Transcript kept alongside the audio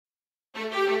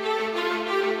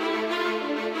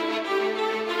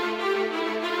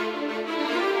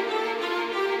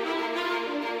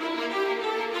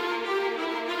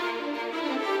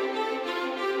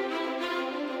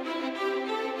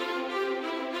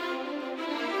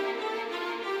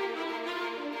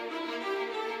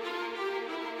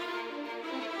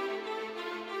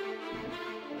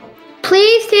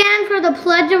stand for the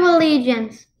Pledge of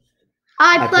Allegiance.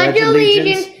 I pledge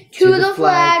allegiance to the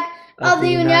flag of the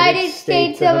United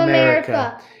States of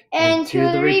America and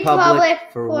to the republic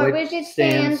for which it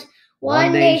stands,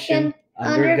 one nation,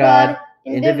 under God,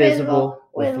 indivisible,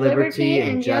 with liberty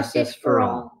and justice for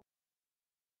all.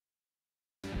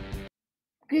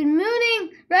 Good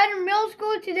morning, Radnor Middle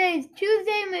School. Today is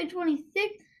Tuesday, May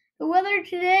 26th. The weather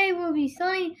today will be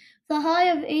sunny with a high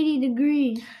of 80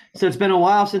 degrees. So it's been a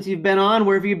while since you've been on.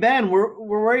 Where have you been? Where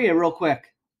were you, real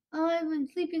quick? I've been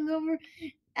sleeping over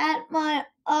at my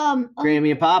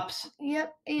Grammy and Pops?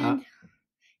 Yep, and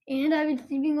I've been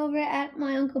sleeping over at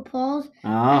my Uncle Paul's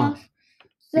house.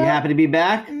 So, you happy to be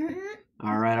back? Mm-hmm.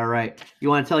 All right. You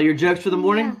want to tell your jokes for the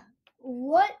morning?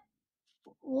 Yeah.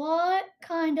 What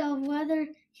kind of weather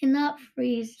cannot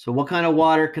freeze? So what kind of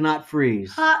water cannot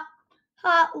freeze? Hot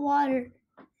water.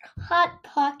 Hot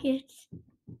pockets.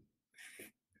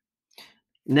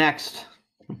 Next.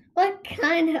 What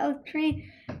kind of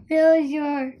tree fills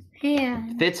your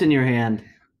hand? Fits in your hand.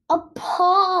 A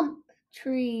palm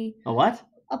tree. A what?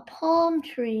 A palm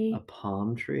tree. A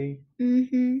palm tree?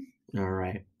 Mm-hmm. All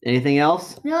right. Anything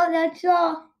else? No, that's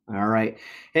all. All right.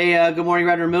 Hey, good morning,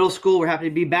 Radnor Middle School. We're happy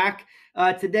to be back.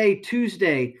 Today,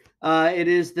 Tuesday, it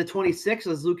is the 26th,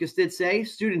 as Lucas did say.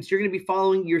 Students, you're going to be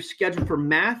following your schedule for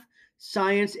math,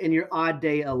 science, and your odd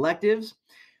day electives.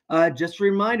 Just a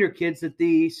reminder, kids, that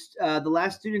the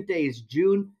last student day is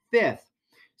June 5th.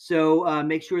 So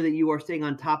make sure that you are staying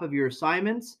on top of your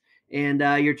assignments and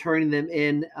you're turning them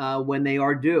in when they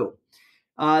are due.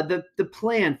 The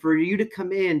plan for you to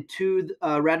come in to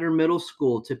Radnor Middle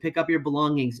School to pick up your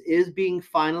belongings is being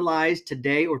finalized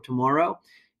today or tomorrow,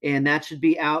 and that should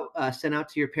be sent out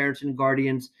to your parents and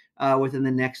guardians within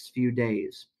the next few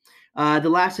days. The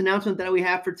last announcement that we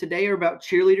have for today are about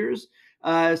cheerleaders.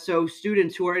 So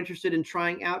students who are interested in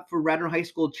trying out for Radnor High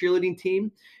School cheerleading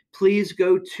team, please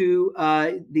go to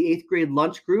the 8th grade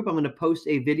lunch group. I'm going to post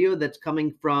a video that's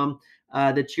coming from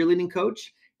the cheerleading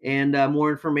coach, and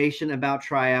more information about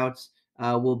tryouts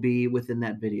will be within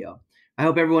that video. I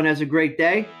hope everyone has a great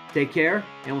day. Take care,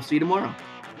 and we'll see you tomorrow.